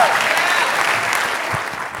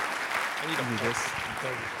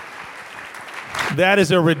That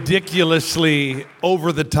is a ridiculously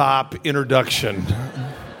over-the-top introduction.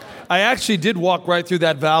 I actually did walk right through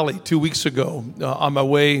that valley 2 weeks ago on my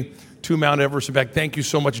way to Mount Everest. In fact, thank you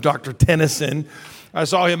so much, Dr. Tennyson. I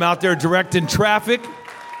saw him out there directing traffic.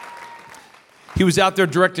 He was out there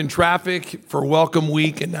directing traffic for Welcome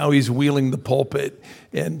Week, and now he's wheeling the pulpit.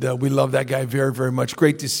 And we love that guy very, very much.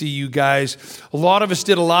 Great to see you guys. A lot of us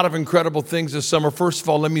did a lot of incredible things this summer. First of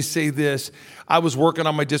all, let me say this. I was working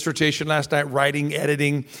on my dissertation last night, writing,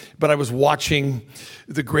 editing, but I was watching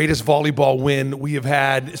the greatest volleyball win we have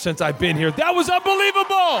had since I've been here. That was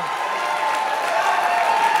unbelievable!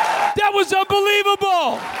 That was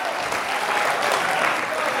unbelievable!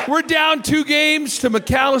 We're down 2 games to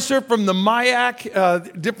McAllister from the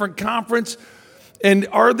MIAC, different conference. And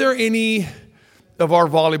are there any of our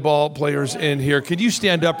volleyball players in here? Could you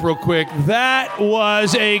stand up real quick? That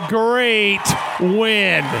was a great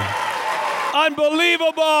win.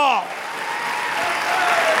 Unbelievable.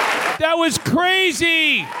 That was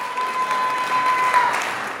crazy.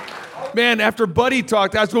 Man, after Buddy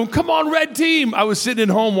talked, I was going, come on, red team. I was sitting at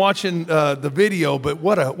home watching the video, but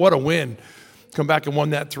what a win. Come back and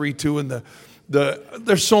won that 3-2, and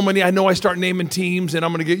there's so many. I know I start naming teams, and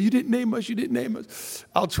I'm going to get, you didn't name us.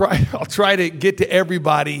 I'll try to get to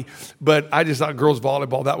everybody, but I just thought girls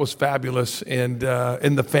volleyball, that was fabulous. And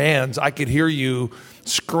the fans, I could hear you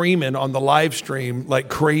screaming on the live stream like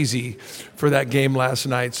crazy for that game last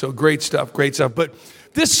night. So great stuff. But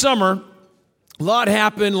this summer, a lot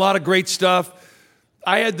happened, a lot of great stuff.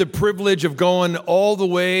 I had the privilege of going all the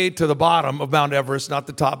way to the bottom of Mount Everest, not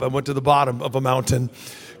the top. I went to the bottom of a mountain,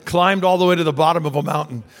 climbed all the way to the bottom of a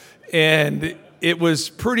mountain. And it was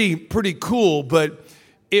pretty cool, but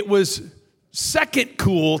it was second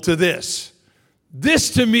cool to this. This,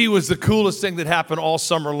 to me, was the coolest thing that happened all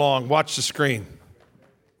summer long. Watch the screen.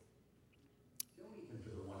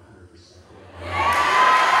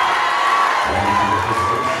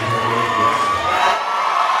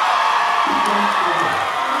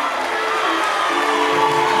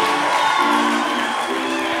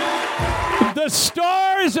 The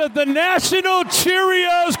stars of the National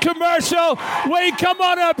Cheerios commercial. Wayne, come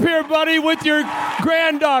on up here, buddy, with your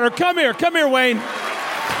granddaughter. Come here, Wayne.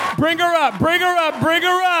 Bring her up. Bring her up. Bring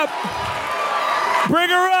it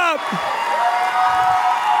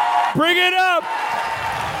up.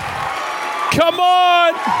 Come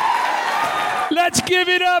on. Let's give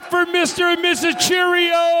it up for Mr. and Mrs.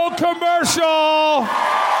 Cheerio commercial.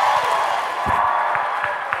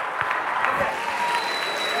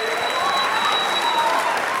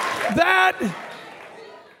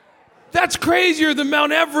 That's crazier than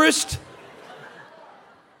Mount Everest.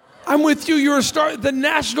 I'm with you. You're a star. The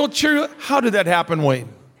National Cheerio. How did that happen, Wayne?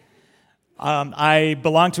 I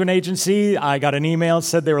belong to an agency. I got an email that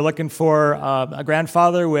said they were looking for a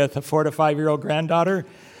grandfather with a 4 to 5-year-old granddaughter.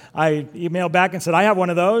 I emailed back and said, I have one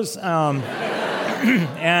of those. And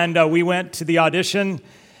we went to the audition,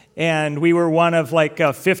 and we were one of like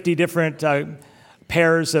 50 different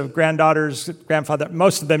pairs of granddaughters, grandfather.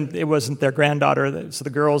 Most of them, it wasn't their granddaughter. So the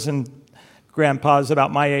girls and grandpas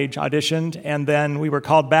about my age auditioned, and then we were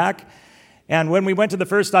called back. And when we went to the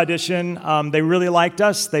first audition, they really liked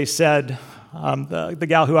us. They said, the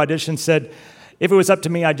gal who auditioned said, if it was up to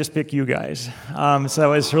me, I'd just pick you guys.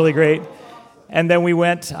 So it was really great. And then we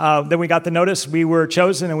went, then we got the notice. We were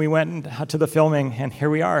chosen, and we went to the filming, and here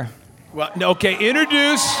we are. Well, okay,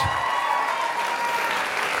 introduce.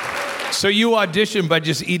 So you auditioned by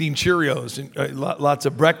just eating Cheerios and lots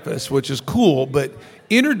of breakfast, which is cool, but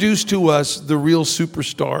introduce to us the real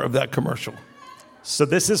superstar of that commercial. So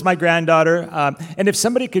this is my granddaughter, and if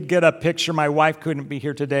somebody could get a picture, my wife couldn't be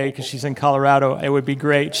here today because she's in Colorado, it would be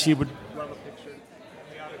great. She would love a picture.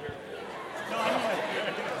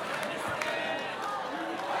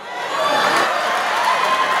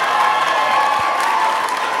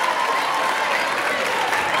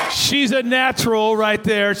 She's a natural right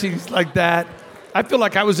there. She's like that. I feel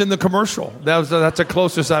like I was in the commercial. That's the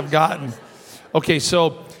closest I've gotten. Okay,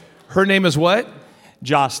 so her name is what?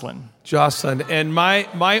 Jocelyn. Jocelyn. And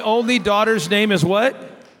my only daughter's name is what?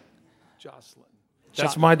 Jocelyn.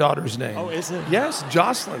 That's my daughter's name. Oh, is it? Yes,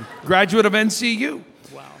 Jocelyn. Graduate of NCU.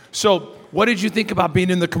 Wow. So what did you think about being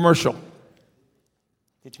in the commercial?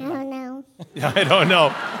 I don't know. I don't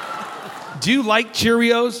know. Do you like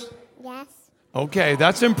Cheerios? Yes. Okay,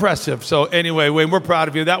 that's impressive. So anyway, Wayne, we're proud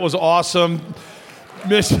of you. That was awesome.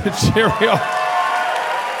 Mr. Cheerio.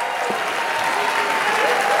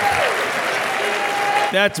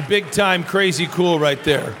 That's big time crazy cool right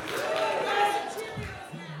there.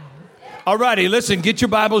 All righty, listen, get your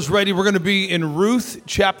Bibles ready. We're going to be in Ruth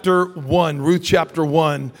chapter 1. Ruth chapter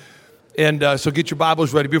 1. And so get your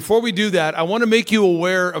Bibles ready. Before we do that, I want to make you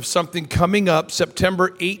aware of something coming up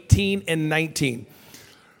September 18 and 19.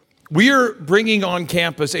 We are bringing on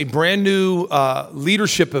campus a brand new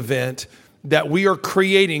leadership event that we are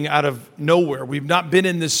creating out of nowhere. We've not been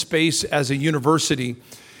in this space as a university,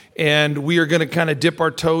 and we are going to kind of dip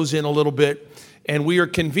our toes in a little bit. And we are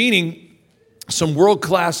convening some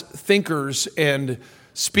world-class thinkers and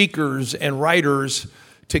speakers and writers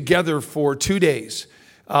together for 2 days.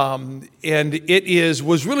 And it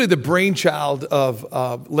was really the brainchild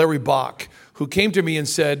of Larry Bach, who came to me and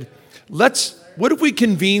said, what if we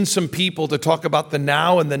convene some people to talk about the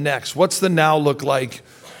now and the next? What's the now look like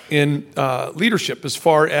in leadership as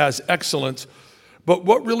far as excellence? But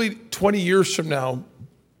what really 20 years from now,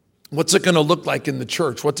 what's it going to look like in the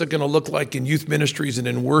church? What's it going to look like in youth ministries and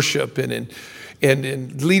in worship and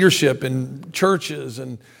in leadership in churches?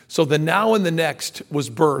 And so the now and the next was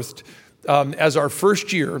birthed as our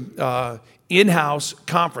first year in-house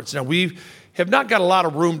conference. Now, we have not got a lot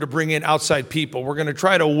of room to bring in outside people. We're going to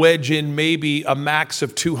try to wedge in maybe a max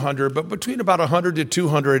of 200, but between about 100 to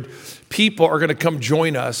 200 people are going to come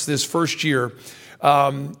join us this first year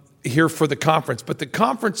here for the conference. But the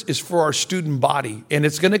conference is for our student body, and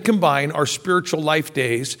it's going to combine our spiritual life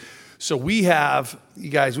days. So we got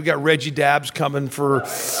Reggie Dabbs coming for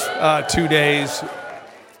 2 days.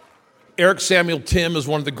 Eric Samuel Tim is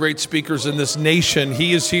one of the great speakers in this nation.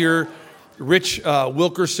 He is here. Rich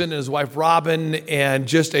Wilkerson and his wife Robin, and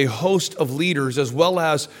just a host of leaders, as well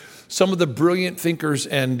as some of the brilliant thinkers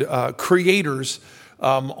and creators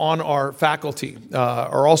on our faculty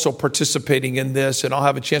are also participating in this, and I'll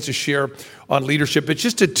have a chance to share on leadership. It's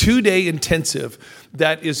just a 2-day intensive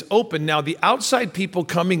that is open. Now, the outside people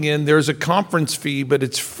coming in, there's a conference fee, but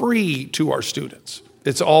it's free to our students.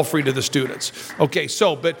 It's all free to the students. Okay,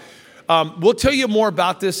 but we'll tell you more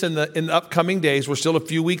about this in the upcoming days. We're still a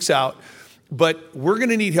few weeks out, but we're going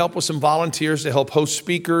to need help with some volunteers to help host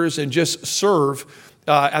speakers and just serve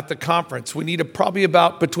at the conference. We need probably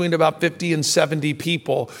between 50 and 70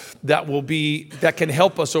 people that can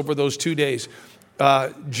help us over those 2 days.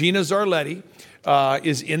 Gina Zarletti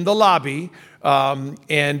is in the lobby,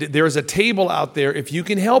 and there's a table out there. If you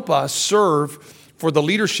can help us serve for the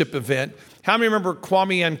leadership event. How many remember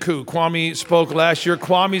Kwame Anku? Kwame spoke last year.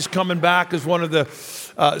 Kwame's coming back as one of the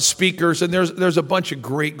speakers, and there's a bunch of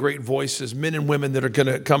great voices, men and women that are going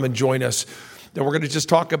to come and join us. And we're going to just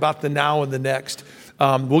talk about the now and the next.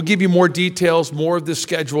 We'll give you more details, more of the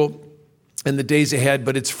schedule in the days ahead,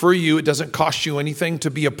 but it's for you. It doesn't cost you anything to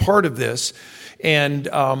be a part of this.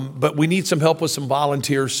 But we need some help with some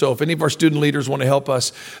volunteers. So if any of our student leaders want to help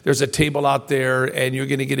us, there's a table out there, and you're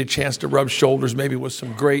going to get a chance to rub shoulders maybe with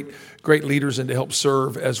some great leaders and to help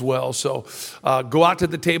serve as well. So go out to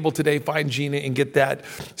the table today, find Gina, and get that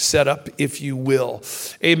set up, if you will.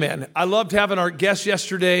 Amen. I loved having our guest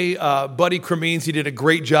yesterday, Buddy Cremines. He did a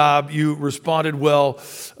great job. You responded well.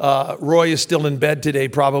 Roy is still in bed today,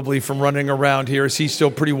 probably from running around here. He's still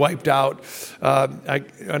pretty wiped out.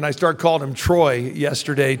 I started calling him Troy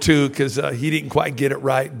yesterday too, because he didn't quite get it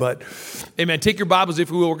right. But amen. Take your Bibles, if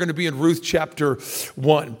you will. We're going to be in Ruth chapter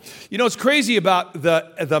 1. You know, it's crazy about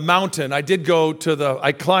the mountain. I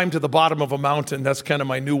climbed to the bottom of a mountain. That's kind of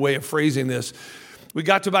my new way of phrasing this. We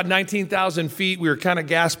got to about 19,000 feet. We were kind of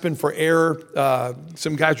gasping for air.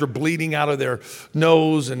 Some guys were bleeding out of their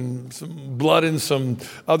nose and some blood in some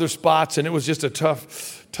other spots, and it was just a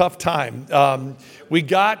tough time. We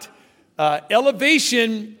got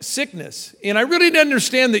elevation sickness. And I really didn't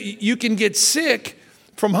understand that you can get sick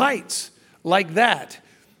from heights like that.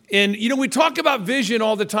 And, you know, we talk about vision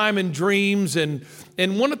all the time and dreams. And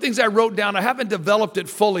one of the things I wrote down, I haven't developed it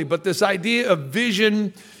fully, but this idea of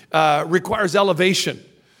vision requires elevation.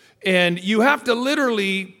 And you have to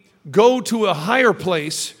literally go to a higher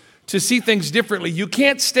place to see things differently. You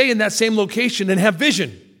can't stay in that same location and have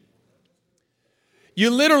vision. You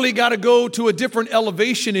literally got to go to a different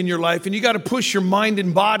elevation in your life, and you got to push your mind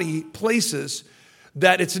and body places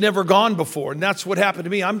that it's never gone before. And that's what happened to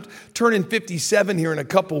me. I'm turning 57 here in a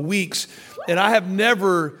couple weeks, and I have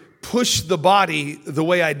never pushed the body the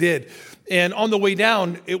way I did. And on the way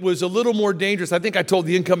down, it was a little more dangerous. I think I told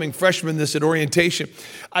the incoming freshman this at orientation.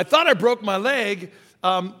 I thought I broke my leg.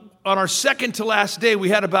 On our second to last day, we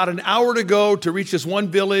had about an hour to go to reach this one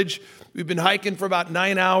village. We've been hiking for about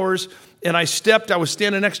 9 hours. And I was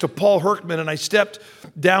standing next to Paul Herkman, and I stepped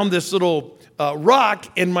down this little rock,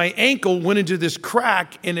 and my ankle went into this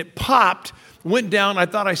crack, and it popped, went down. I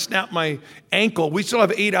thought I snapped my ankle. We still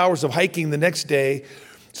have 8 hours of hiking the next day.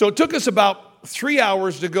 So it took us about 3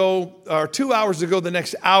 hours to go, or 2 hours to go the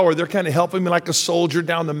next hour. They're kind of helping me like a soldier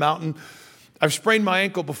down the mountain. I've sprained my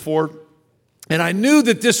ankle before. And I knew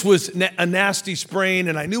that this was a nasty sprain,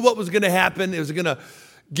 and I knew what was going to happen. It was going to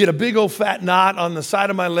get a big old fat knot on the side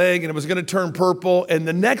of my leg, and it was going to turn purple. And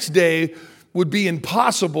the next day would be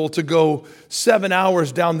impossible to go 7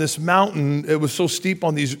 hours down this mountain. It was so steep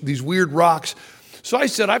on these weird rocks. So I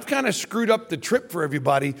said, I've kind of screwed up the trip for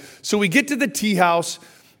everybody. So we get to the tea house,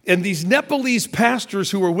 and these Nepalese pastors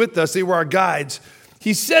who were with us, they were our guides.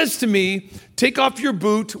 He says to me, take off your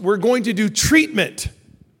boot. We're going to do treatment.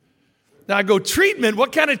 Now I go, treatment?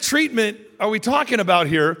 What kind of treatment are we talking about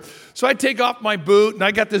here? So I take off my boot, and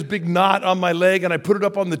I got this big knot on my leg, and I put it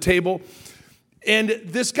up on the table. And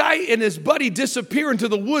this guy and his buddy disappear into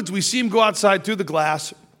the woods. We see him go outside through the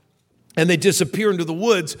glass, and they disappear into the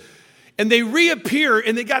woods. And they reappear,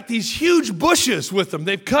 and they got these huge bushes with them.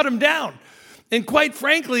 They've cut them down. And quite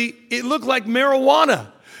frankly, it looked like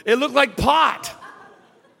marijuana. It looked like pot.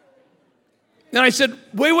 And I said,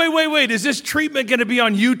 wait. Is this treatment going to be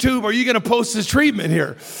on YouTube? Are you going to post this treatment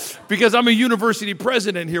here? Because I'm a university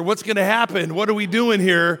president here. What's going to happen? What are we doing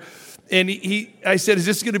here? And I said, is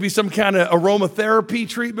this going to be some kind of aromatherapy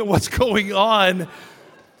treatment? What's going on?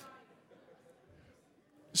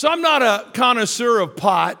 So I'm not a connoisseur of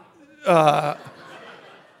pot. I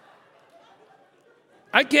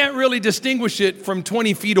can't really distinguish it from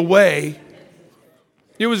 20 feet away.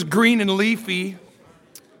 It was green and leafy.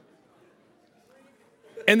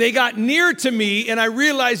 And they got near to me, and I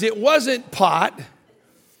realized it wasn't pot.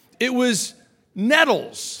 It was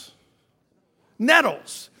nettles.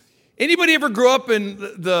 Nettles. Anybody ever grow up in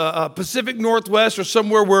the Pacific Northwest or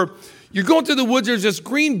somewhere where you're going through the woods, there's this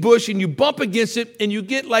green bush, and you bump against it, and you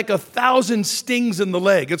get like 1,000 stings in the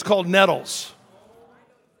leg. It's called nettles.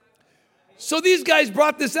 So these guys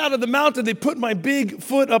brought this out of the mountain. They put my big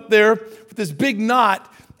foot up there with this big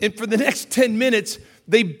knot, and for the next 10 minutes,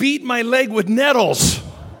 they beat my leg with nettles.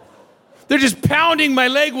 They're just pounding my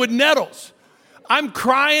leg with nettles. I'm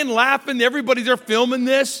crying, laughing. Everybody's there filming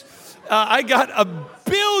this. I got 1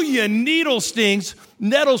 billion needle stings,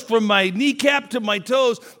 nettles from my kneecap to my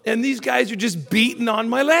toes, and these guys are just beating on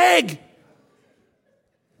my leg.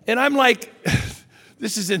 And I'm like,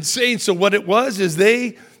 this is insane. So what it was is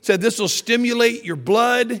they said this will stimulate your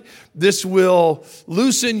blood, this will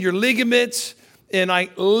loosen your ligaments, and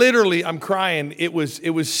I'm crying. It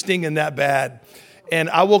was stinging that bad. And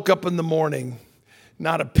I woke up in the morning,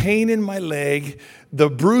 not a pain in my leg, the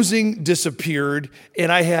bruising disappeared,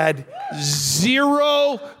 and I had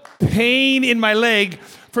 0 pain in my leg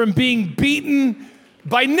from being beaten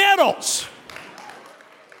by nettles.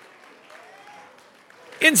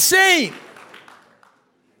 Insane.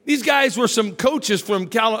 These guys were some coaches from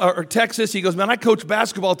Texas. He goes, man, I coach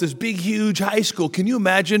basketball at this big, huge high school. Can you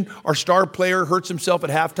imagine our star player hurts himself at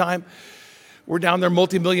halftime? We're down there,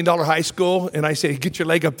 multi-million-dollar high school, and I say, get your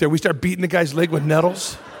leg up there. We start beating the guy's leg with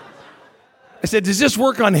nettles. I said, does this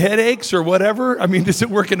work on headaches or whatever? I mean, does it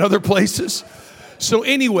work in other places? So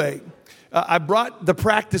anyway, I brought the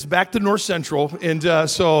practice back to North Central, and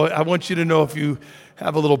so I want you to know if you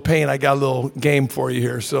have a little pain, I got a little game for you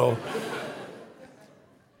here. So,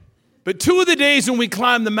 but 2 of the days when we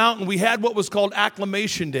climbed the mountain, we had what was called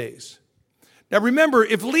acclimation days. Now remember,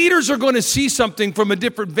 if leaders are going to see something from a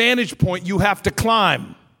different vantage point, you have to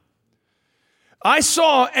climb. I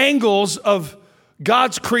saw angles of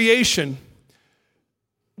God's creation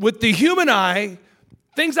with the human eye,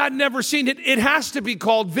 things I'd never seen. It has to be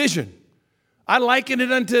called vision. I liken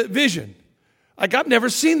it unto vision. Like, I've never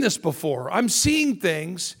seen this before. I'm seeing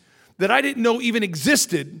things that I didn't know even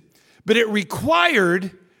existed, but it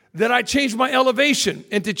required that I change my elevation.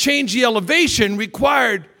 And to change the elevation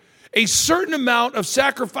required a certain amount of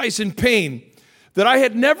sacrifice and pain that I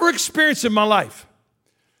had never experienced in my life.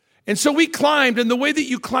 And so we climbed, and the way that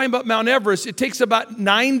you climb up Mount Everest, it takes about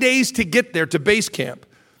 9 days to get there to base camp.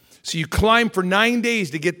 So you climb for 9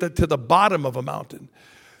 days to get to the bottom of a mountain.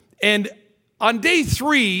 And on day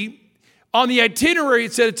 3, on the itinerary,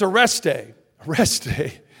 it said it's a rest day. A rest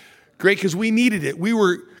day. Great, because we needed it. We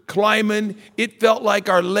were climbing. It felt like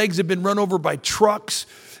our legs had been run over by trucks.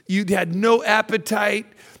 You had no appetite.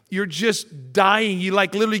 You're just dying. You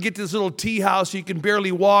literally get to this little tea house. You can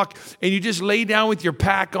barely walk. And you just lay down with your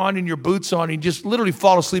pack on and your boots on. And you just literally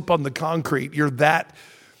fall asleep on the concrete. You're that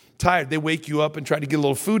tired. They wake you up and try to get a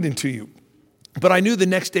little food into you. But I knew the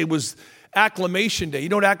next day was acclimation day. You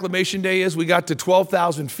know what acclimation day is? We got to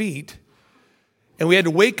 12,000 feet. And we had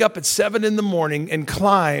to wake up at 7 in the morning and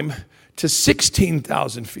climb to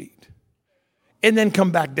 16,000 feet. And then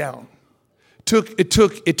come back down. It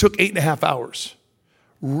took 8.5 hours.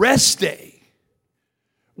 Rest day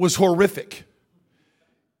was horrific.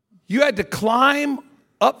 You had to climb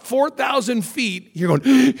up 4,000 feet. You're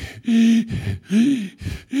going,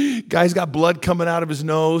 Guy's got blood coming out of his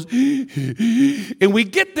nose. And we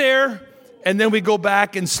get there, and then we go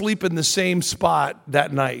back and sleep in the same spot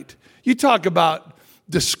that night. You talk about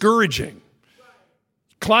discouraging.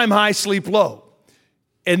 Climb high, sleep low.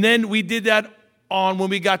 And then we did that on when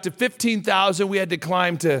we got to 15,000, we had to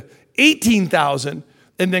climb to 18,000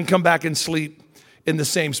 and then come back and sleep in the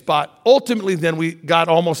same spot. Ultimately, then we got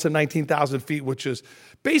almost to 19,000 feet, which is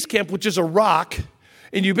base camp, which is a rock.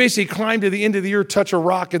 And you basically climb to the end of the earth, touch a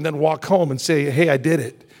rock, and then walk home and say, hey, I did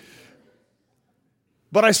it.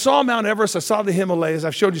 But I saw Mount Everest. I saw the Himalayas.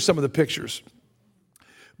 I've showed you some of the pictures.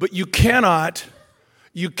 But you cannot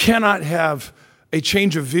have a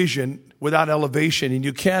change of vision without elevation, and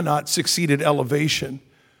you cannot succeed at elevation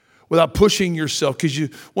without pushing yourself. Because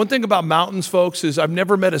one thing about mountains, folks, is I've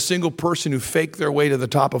never met a single person who faked their way to the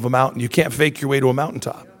top of a mountain. You can't fake your way to a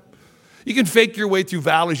mountaintop. You can fake your way through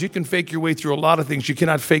valleys. You can fake your way through a lot of things. You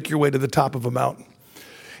cannot fake your way to the top of a mountain.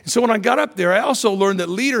 And so when I got up there, I also learned that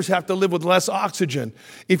leaders have to live with less oxygen.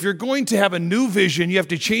 If you're going to have a new vision, you have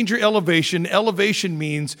to change your elevation. Elevation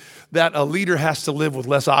means that a leader has to live with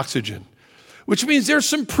less oxygen, which means there's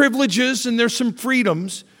some privileges and there's some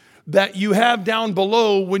freedoms that you have down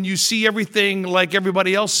below when you see everything like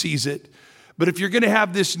everybody else sees it. But if you're going to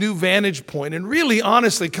have this new vantage point, and really,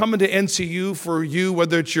 honestly, coming to NCU for you,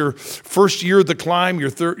 whether it's your first year of the climb,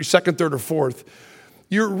 your second, third, or fourth,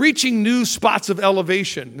 you're reaching new spots of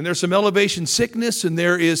elevation. And there's some elevation sickness, and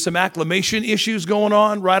there is some acclimation issues going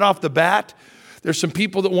on right off the bat. There's some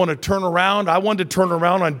people that want to turn around. I wanted to turn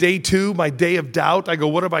around on day 2, my day of doubt. I go,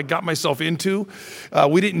 what have I got myself into?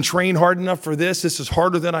 We didn't train hard enough for this. This is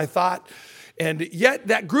harder than I thought. And yet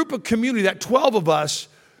that group of community, that 12 of us,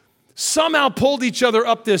 somehow pulled each other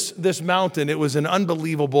up this mountain. It was an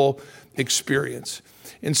unbelievable experience.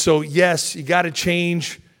 And so, yes, you got to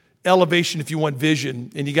change elevation if you want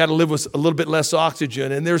vision, and you got to live with a little bit less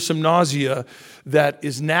oxygen. And there's some nausea that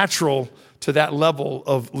is natural to that level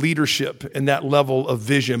of leadership and that level of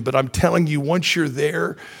vision. But I'm telling you, once you're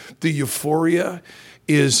there, the euphoria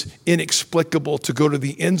is inexplicable. To go to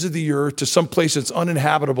the ends of the earth, to some place that's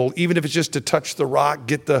uninhabitable, even if it's just to touch the rock,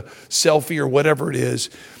 get the selfie or whatever it is,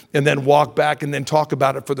 and then walk back and then talk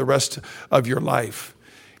about it for the rest of your life.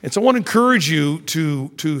 And so I want to encourage you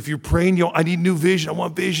to if you're praying, I need new vision. I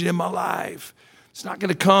want vision in my life. It's not going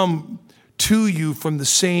to come to you from the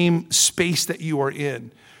same space that you are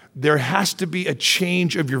in. There has to be a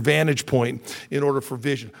change of your vantage point in order for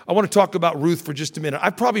vision. I want to talk about Ruth for just a minute.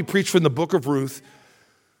 I've probably preached from the book of Ruth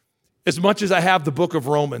as much as I have the book of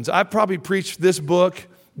Romans. I've probably preached this book,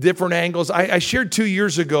 different angles. I shared 2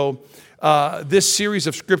 years ago this series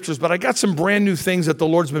of scriptures, but I got some brand new things that the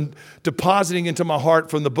Lord's been depositing into my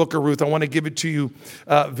heart from the book of Ruth. I want to give it to you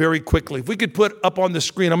very quickly. If we could put up on the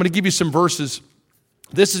screen, I'm going to give you some verses.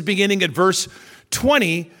 This is beginning at verse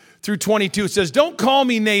 20 through 22. It says, don't call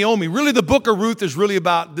me Naomi. Really, the book of Ruth is really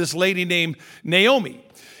about this lady named Naomi.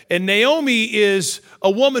 And Naomi is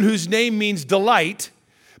a woman whose name means delight,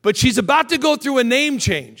 but she's about to go through a name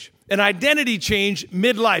change, an identity change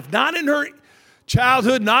midlife, not in her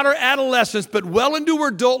childhood, not her adolescence, but well into her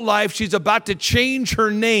adult life. She's about to change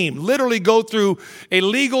her name, literally go through a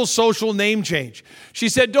legal social name change. She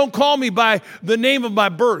said, don't call me by the name of my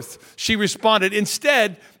birth. She responded,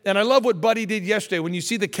 instead, and I love what Buddy did yesterday, when you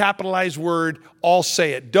see the capitalized word, I'll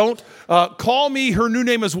say it. Don't call me, her new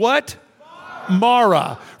name is what?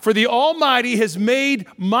 Mara. For the Almighty has made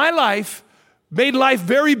life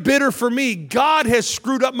very bitter for me. God has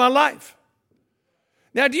screwed up my life.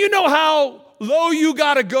 Now, do you know how low you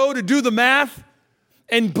got to go to do the math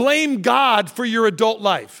and blame God for your adult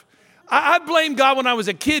life? I blamed God when I was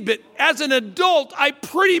a kid, but as an adult, I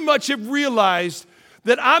pretty much have realized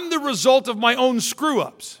that I'm the result of my own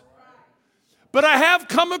screw-ups. But I have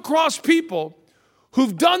come across people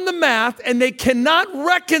who've done the math and they cannot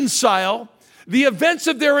reconcile the events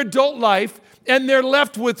of their adult life, and they're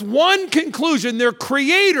left with one conclusion: their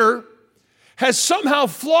Creator has somehow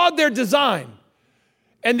flawed their design.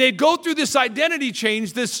 And they go through this identity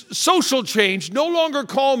change, this social change. No longer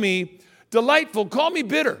call me delightful, call me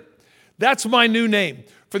bitter. That's my new name.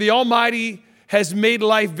 For the Almighty has made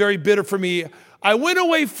life very bitter for me. I went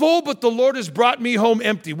away full, but the Lord has brought me home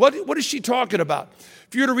empty. What is she talking about?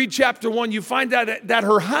 If you were to read chapter 1, you find out that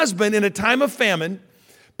her husband, in a time of famine,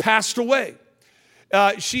 passed away.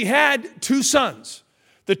 She had 2 sons.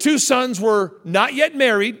 The 2 sons were not yet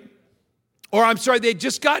married, they'd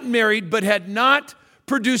just gotten married, but had not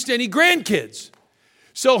produced any grandkids.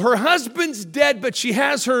 So her husband's dead, but she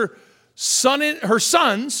has her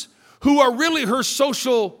sons, who are really her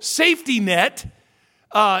social safety net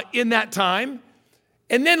in that time.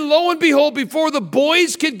 And then lo and behold, before the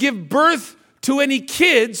boys could give birth to any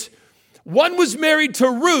kids, One was married to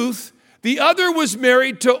Ruth. The other was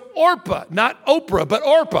married to Orpah, not Oprah, but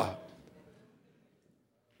Orpah.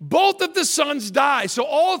 Both of the sons die. So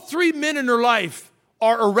all three men in her life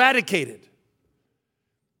are eradicated.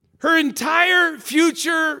 Her entire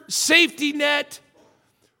future safety net,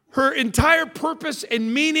 her entire purpose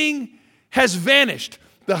and meaning has vanished.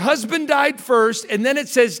 The husband died first, and then it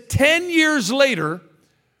says 10 years later,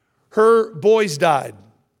 her boys died.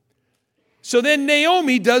 So then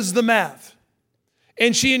Naomi does the math,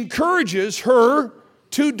 and she encourages her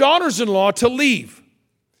two daughters-in-law to leave.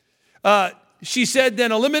 She said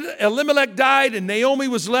then Elimelech died, and Naomi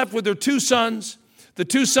was left with her two sons. The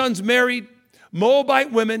two sons married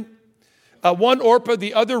Moabite women, one Orpah,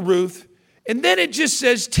 the other Ruth. And then it just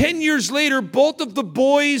says 10 years later, both of the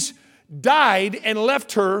boys died and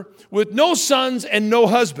left her with no sons and no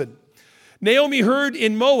husband. Naomi heard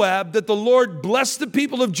in Moab that the Lord blessed the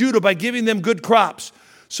people of Judah by giving them good crops.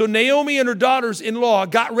 So Naomi and her daughters-in-law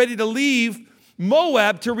got ready to leave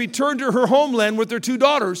Moab to return to her homeland with their two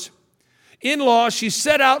daughters-in-law. She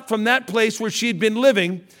set out from that place where she had been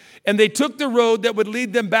living, and they took the road that would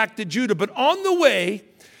lead them back to Judah. But on the way,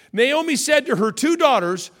 Naomi said to her two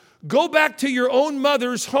daughters, "Go back to your own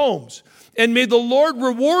mother's homes, and may the Lord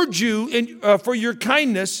reward you for your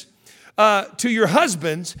kindness to your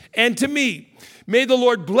husbands and to me. May the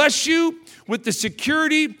Lord bless you with the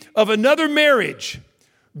security of another marriage.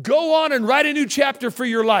 Go on and write a new chapter for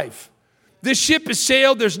your life. This ship has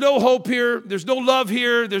sailed. There's no hope here. There's no love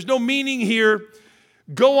here. There's no meaning here.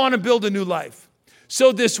 Go on and build a new life."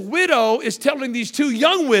 So this widow is telling these two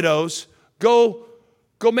young widows, go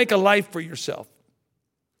make a life for yourself.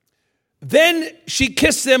 Then she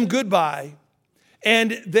kissed them goodbye,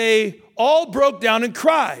 and they all broke down and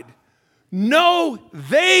cried. "No,"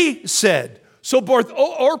 they said. So both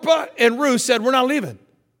Orpah and Ruth said, "We're not leaving.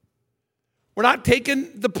 We're not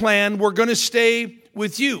taking the plan. We're going to stay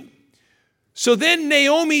with you." So then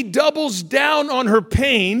Naomi doubles down on her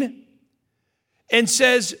pain and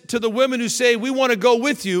says to the women who say, "We want to go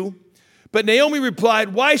with you." But Naomi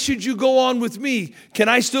replied, "Why should you go on with me? Can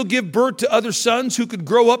I still give birth to other sons who could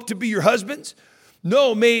grow up to be your husbands?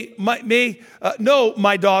 No,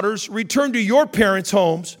 my daughters, return to your parents'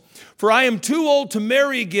 homes, for I am too old to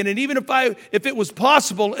marry again. And even if it was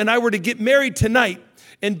possible and I were to get married tonight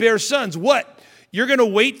and bear sons, what? You're going to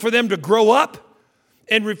wait for them to grow up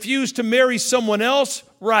and refuse to marry someone else?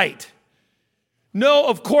 Right. No,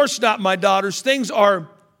 of course not, my daughters. Things are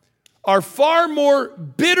far more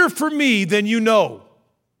bitter for me than you know,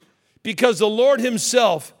 because the Lord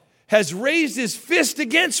himself has raised his fist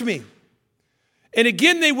against me." And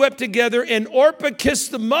again they wept together, and Orpah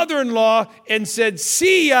kissed the mother-in-law and said,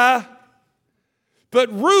 "See ya."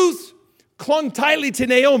 But Ruth clung tightly to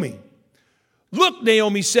Naomi. "Look,"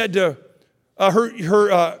 Naomi said to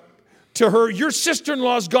her, "your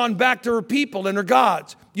sister-in-law's gone back to her people and her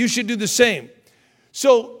gods. You should do the same."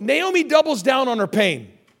 So Naomi doubles down on her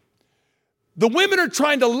pain. The women are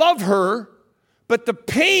trying to love her, but the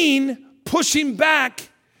pain pushing back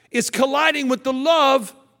is colliding with the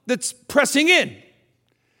love that's pressing in.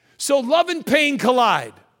 So love and pain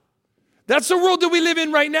collide. That's the world that we live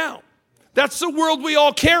in right now. That's the world we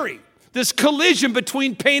all carry, this collision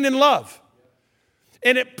between pain and love.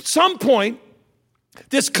 And at some point,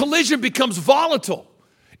 this collision becomes volatile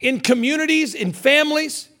in communities, in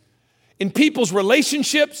families, in people's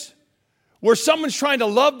relationships, where someone's trying to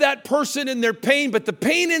love that person in their pain, but the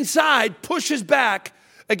pain inside pushes back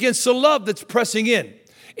against the love that's pressing in.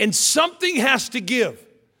 And something has to give.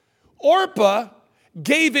 Orpah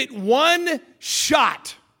gave it one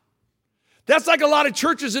shot. That's like a lot of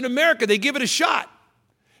churches in America. They give it a shot.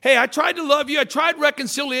 Hey, I tried to love you. I tried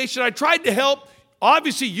reconciliation. I tried to help.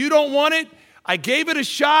 Obviously, you don't want it. I gave it a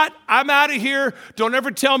shot. I'm out of here. Don't ever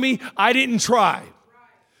tell me I didn't try.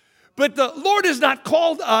 But the Lord has not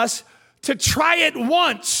called us to try it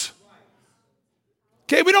once.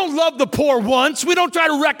 Okay, we don't love the poor once. We don't try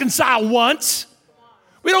to reconcile once.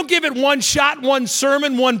 We don't give it one shot, one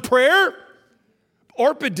sermon, one prayer.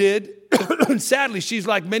 Orpah did. Sadly, she's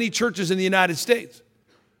like many churches in the United States.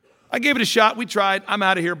 I gave it a shot. We tried. I'm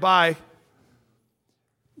out of here. Bye.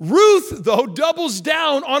 Ruth, though, doubles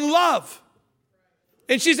down on love.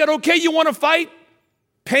 And she said, okay, you want to fight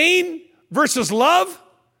pain versus love?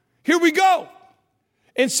 Here we go.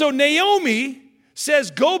 And so Naomi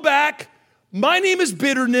says, go back. My name is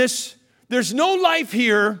bitterness. There's no life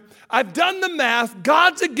here. I've done the math.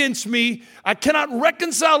 God's against me. I cannot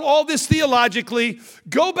reconcile all this theologically.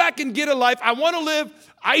 Go back and get a life. I want to live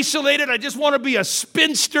isolated. I just want to be a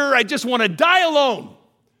spinster. I just want to die alone.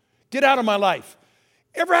 Get out of my life.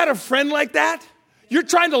 Ever had a friend like that? You're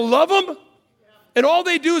trying to love them, And all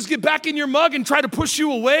they do is get back in your mug and try to push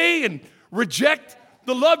you away and reject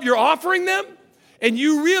the love you're offering them. And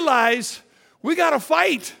you realize we got a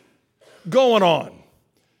fight going on.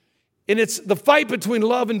 And it's the fight between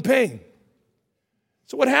love and pain.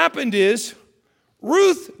 So what happened is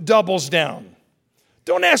Ruth doubles down.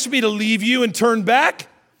 Don't ask me to leave you and turn back.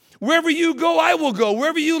 Wherever you go, I will go.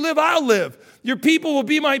 Wherever you live, I'll live. Your people will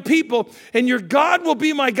be my people, and your God will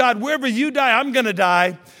be my God. Wherever you die, I'm going to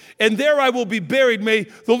die, and there I will be buried. May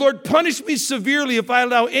the Lord punish me severely if I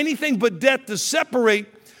allow anything but death to separate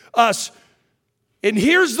us. And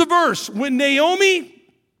here's the verse. When Naomi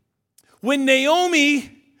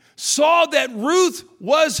saw that Ruth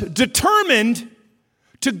was determined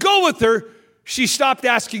to go with her, she stopped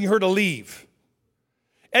asking her to leave.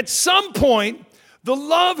 At some point, the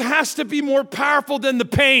love has to be more powerful than the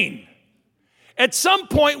pain. At some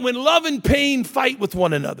point, when love and pain fight with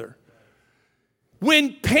one another,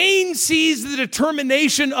 when pain sees the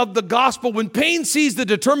determination of the gospel, when pain sees the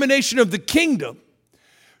determination of the kingdom,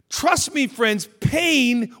 trust me, friends,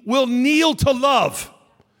 pain will kneel to love.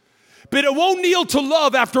 But it won't kneel to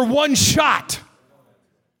love after one shot.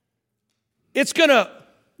 It's going to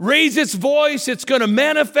raise its voice, it's going to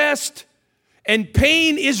manifest, and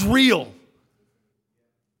pain is real.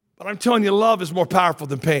 But I'm telling you, love is more powerful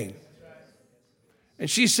than pain. And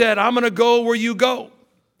she said, I'm going to go where you go.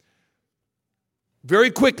 Very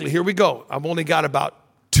quickly, here we go. I've only got about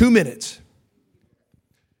 2 minutes.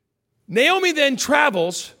 Naomi then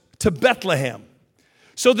travels to Bethlehem.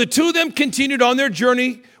 So the two of them continued on their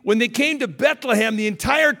journey. When they came to Bethlehem, the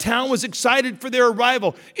entire town was excited for their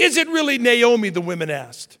arrival. Is it really Naomi, the women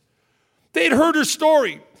asked. They'd heard her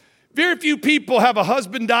story. Very few people have a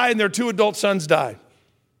husband die and their 2 adult sons die.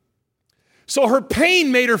 So her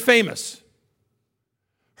pain made her famous.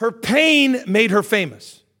 Her pain made her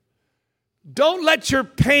famous. Don't let your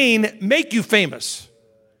pain make you famous.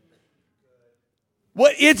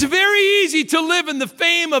 Well, it's very easy to live in the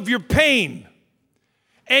fame of your pain.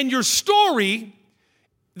 And your story,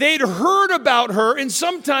 they'd heard about her, and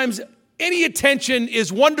sometimes any attention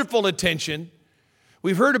is wonderful attention.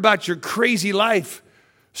 We've heard about your crazy life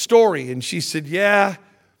story. And she said, yeah.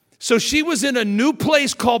 So she was in a new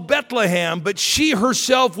place called Bethlehem, but she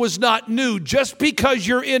herself was not new. Just because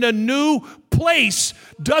you're in a new place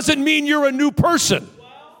doesn't mean you're a new person.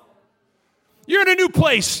 You're in a new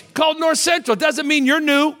place called North Central. Doesn't mean you're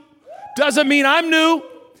new. Doesn't mean I'm new.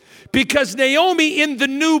 Because Naomi in the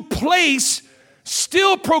new place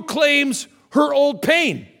still proclaims her old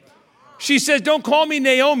pain. She says, don't call me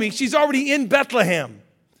Naomi. She's already in Bethlehem.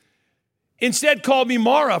 Instead, call me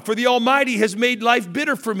Mara, for the Almighty has made life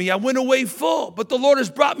bitter for me. I went away full, but the Lord has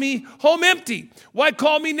brought me home empty. Why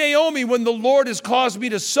call me Naomi when the Lord has caused me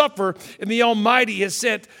to suffer and the Almighty has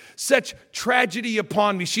sent such tragedy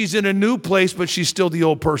upon me? She's in a new place, but she's still the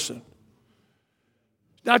old person.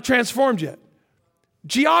 Not transformed yet.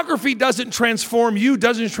 Geography doesn't transform you,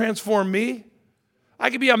 doesn't transform me. I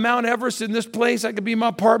could be on Mount Everest in this place. I could be in my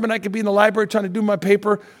apartment. I could be in the library trying to do my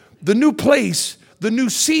paper. The new place, the new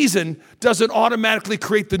season doesn't automatically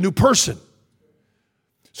create the new person.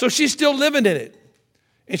 So she's still living in it.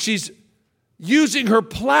 And she's using her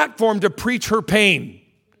platform to preach her pain.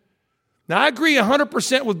 Now, I agree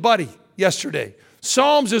 100% with Buddy yesterday.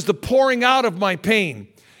 Psalms is the pouring out of my pain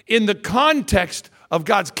in the context of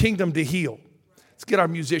God's kingdom to heal. Let's get our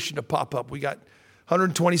musician to pop up. We got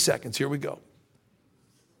 120 seconds. Here we go.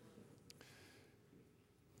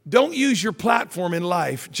 Don't use your platform in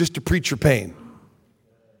life just to preach your pain.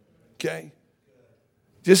 Okay?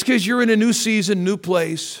 Just because you're in a new season, new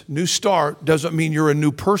place, new start, doesn't mean you're a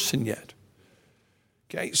new person yet.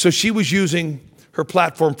 Okay? So she was using her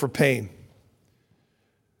platform for pain.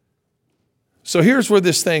 So here's where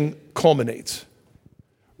this thing culminates.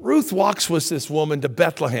 Ruth walks with this woman to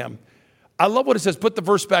Bethlehem. I love what it says. Put the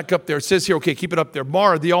verse back up there. It says here, okay, keep it up there.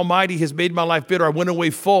 Mara, the Almighty has made my life bitter. I went away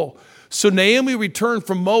full. So Naomi returned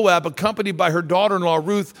from Moab, accompanied by her daughter-in-law,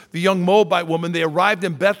 Ruth, the young Moabite woman. They arrived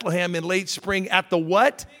in Bethlehem in late spring at the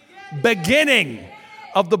what? Beginning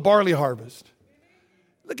of the barley harvest.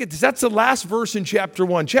 Look at this. That's the last verse in chapter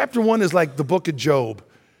 1. Chapter 1 is like the book of Job.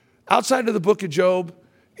 Outside of the book of Job,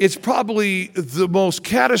 it's probably the most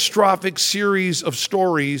catastrophic series of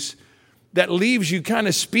stories that leaves you kind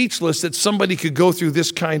of speechless that somebody could go through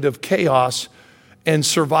this kind of chaos and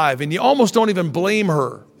survive. And you almost don't even blame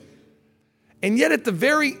her. And yet at the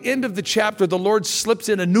very end of the chapter, the Lord slips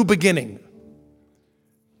in a new beginning.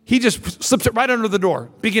 He just slips it right under the door.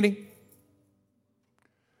 Beginning.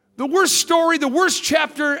 The worst story, the worst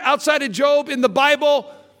chapter outside of Job in the Bible,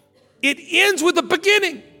 it ends with a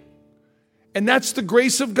beginning. And that's the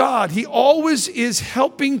grace of God. He always is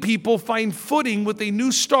helping people find footing with a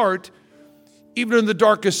new start, even in the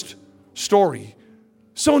darkest story.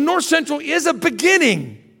 So North Central is a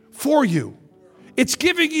beginning for you. It's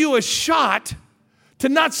giving you a shot to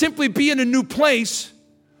not simply be in a new place,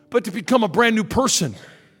 but to become a brand new person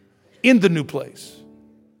in the new place.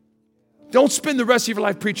 Don't spend the rest of your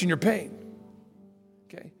life preaching your pain.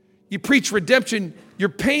 Okay? You preach redemption. Your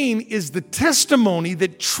pain is the testimony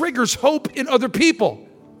that triggers hope in other people,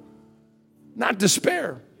 not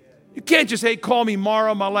despair. You can't just, hey, call me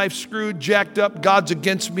Mara, my life's screwed, jacked up, God's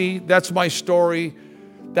against me. That's my story.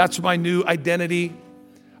 That's my new identity.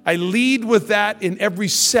 I lead with that in every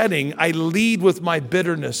setting. I lead with my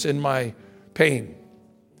bitterness and my pain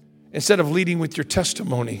instead of leading with your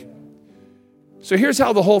testimony. So here's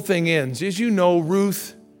how the whole thing ends. As you know,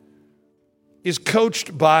 Ruth is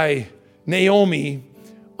coached by Naomi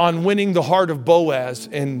on winning the heart of Boaz,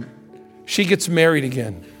 and she gets married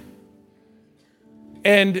again.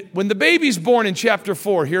 And when the baby's born in chapter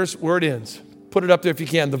 4, here's where it ends. Put it up there if you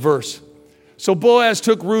can, the verse. So Boaz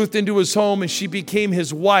took Ruth into his home, and she became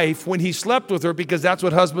his wife when he slept with her, because that's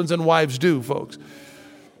what husbands and wives do, folks.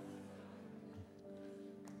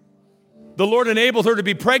 The Lord enabled her to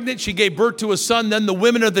be pregnant. She gave birth to a son. Then the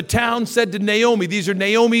women of the town said to Naomi, these are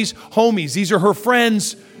Naomi's homies. These are her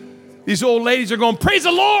friends. These old ladies are going, praise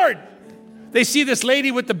the Lord. They see this lady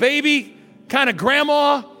with the baby, kind of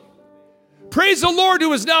grandma. Praise the Lord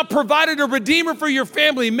who has now provided a redeemer for your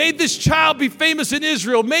family. May this child be famous in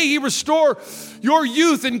Israel. May he restore your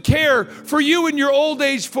youth and care for you in your old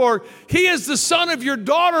age, for he is the son of your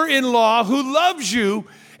daughter-in-law who loves you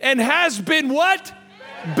and has been what?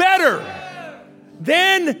 Better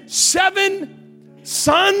than 7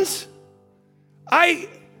 sons. I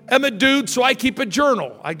am a dude, so I keep a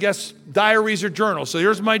journal. I guess diaries are journals. So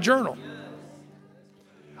here's my journal.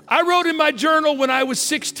 I wrote in my journal when I was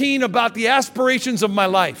 16 about the aspirations of my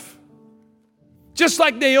life. Just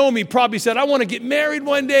like Naomi probably said, I want to get married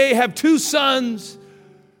one day, have 2 sons.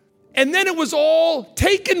 And then it was all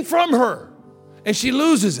taken from her, and she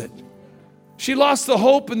loses it. She lost the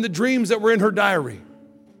hope and the dreams that were in her diary.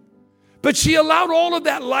 But she allowed all of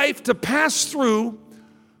that life to pass through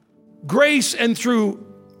grace and through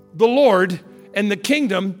the Lord and the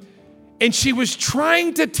kingdom. And she was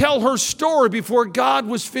trying to tell her story before God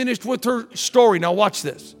was finished with her story. Now watch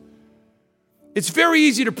this. It's very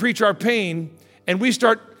easy to preach our pain and we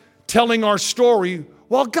start telling our story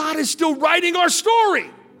while God is still writing our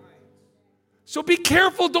story. So be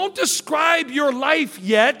careful. Don't describe your life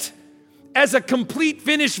yet as a complete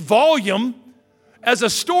finished volume, as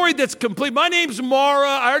a story that's complete. My name's Mara.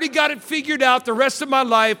 I already got it figured out the rest of my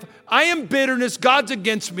life. I am bitterness. God's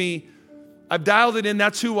against me. I've dialed it in.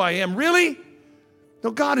 That's who I am. Really?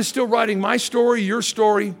 No, God is still writing my story, your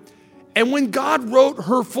story. And when God wrote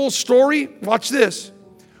her full story, watch this.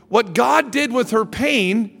 What God did with her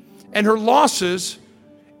pain and her losses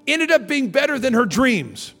ended up being better than her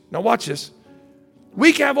dreams. Now watch this.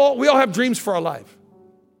 We all have dreams for our life.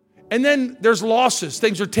 And then there's losses.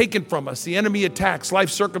 Things are taken from us. The enemy attacks. Life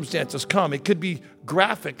circumstances come. It could be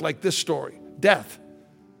graphic like this story. Death.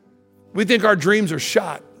 We think our dreams are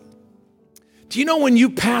shot. Do you know when you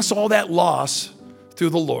pass all that loss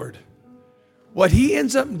through the Lord, what he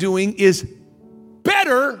ends up doing is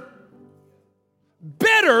better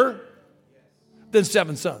than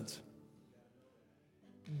 7 sons.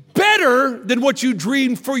 Better than what you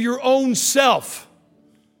dreamed for your own self.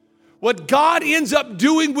 What God ends up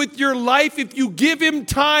doing with your life if you give him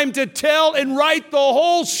time to tell and write the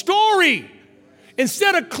whole story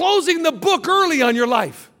instead of closing the book early on your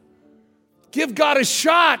life. Give God a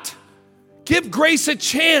shot. Give grace a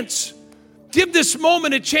chance. Give this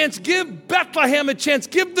moment a chance. Give Bethlehem a chance.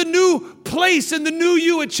 Give the new place and the new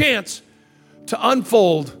you a chance to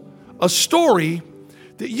unfold a story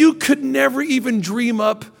that you could never even dream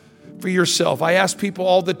up for yourself. I ask people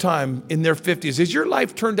all the time in their 50s, has your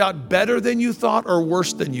life turned out better than you thought or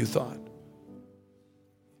worse than you thought?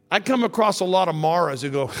 I come across a lot of Maras who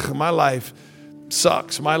go, my life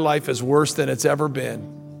sucks. My life is worse than it's ever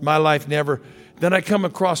been. My life never. Then I come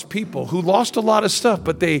across people who lost a lot of stuff,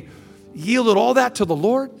 but they yielded all that to the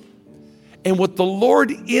Lord. And what the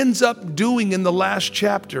Lord ends up doing in the last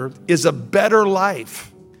chapter is a better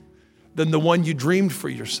life than the one you dreamed for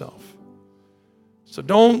yourself. So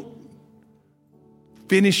don't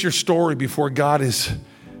finish your story before God hasn't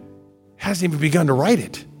even begun to write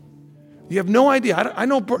it. You have no idea. I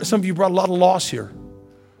know some of you brought a lot of loss here.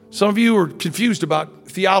 Some of you are confused about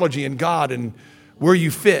theology and God and where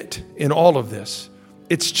you fit in all of this.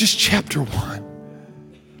 It's just chapter 1.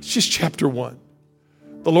 It's just chapter 1.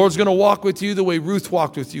 The Lord's going to walk with you the way Ruth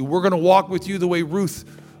walked with you. We're going to walk with you the way Ruth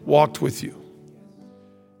walked with you.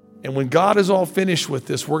 And when God is all finished with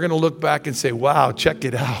this, we're going to look back and say, wow, check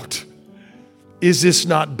it out. Is this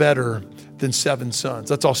not better than 7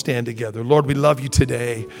 sons? Let's all stand together. Lord, we love you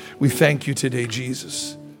today. We thank you today,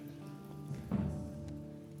 Jesus.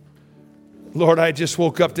 Lord, I just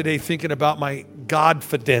woke up today thinking about my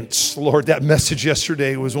Godfidence. Lord, that message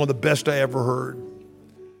yesterday was one of the best I ever heard.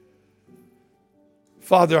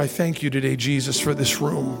 Father, I thank you today, Jesus, for this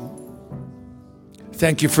room.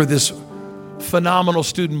 Thank you for this phenomenal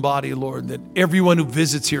student body, Lord, that everyone who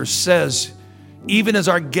visits here says, even as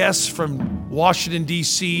our guests from Washington,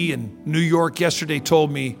 D.C. and New York yesterday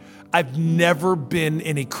told me, I've never been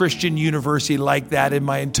in a Christian university like that in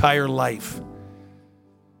my entire life.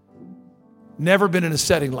 Never been in a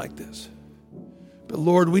setting like this. But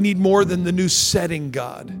Lord, we need more than the new setting,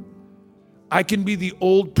 God. I can be the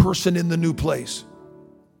old person in the new place.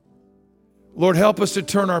 Lord, help us to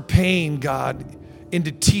turn our pain, God,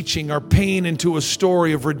 into teaching, our pain into a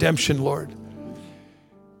story of redemption, Lord.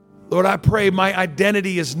 Lord, I pray my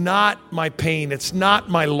identity is not my pain. It's not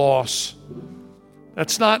my loss.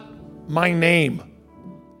 That's not my name.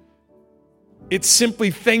 It's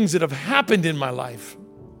simply things that have happened in my life.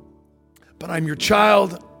 But I'm your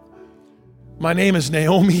child. My name is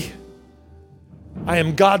Naomi. I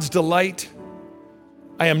am God's delight.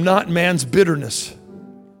 I am not man's bitterness.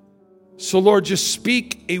 So Lord, just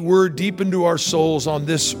speak a word deep into our souls on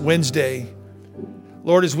this Wednesday.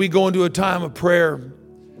 Lord, as we go into a time of prayer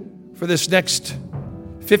for this next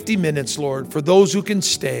 50 minutes, Lord, for those who can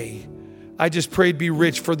stay, I just pray be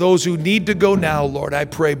rich. For those who need to go now, Lord, I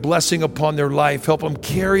pray blessing upon their life. Help them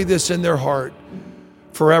carry this in their heart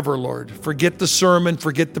forever, Lord. Forget the sermon,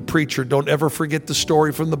 forget the preacher. Don't ever forget the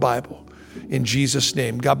story from the Bible. In Jesus'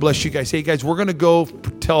 name, God bless you guys. Hey guys, we're going to go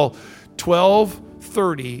till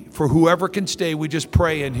 12:30 for whoever can stay. We just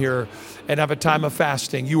pray in here and have a time of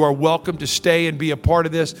fasting. You are welcome to stay and be a part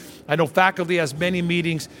of this. I know faculty has many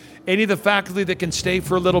meetings. Any of the faculty that can stay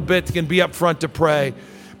for a little bit can be up front to pray.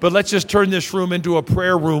 But let's just turn this room into a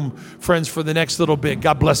prayer room, friends, for the next little bit.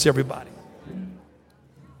 God bless everybody.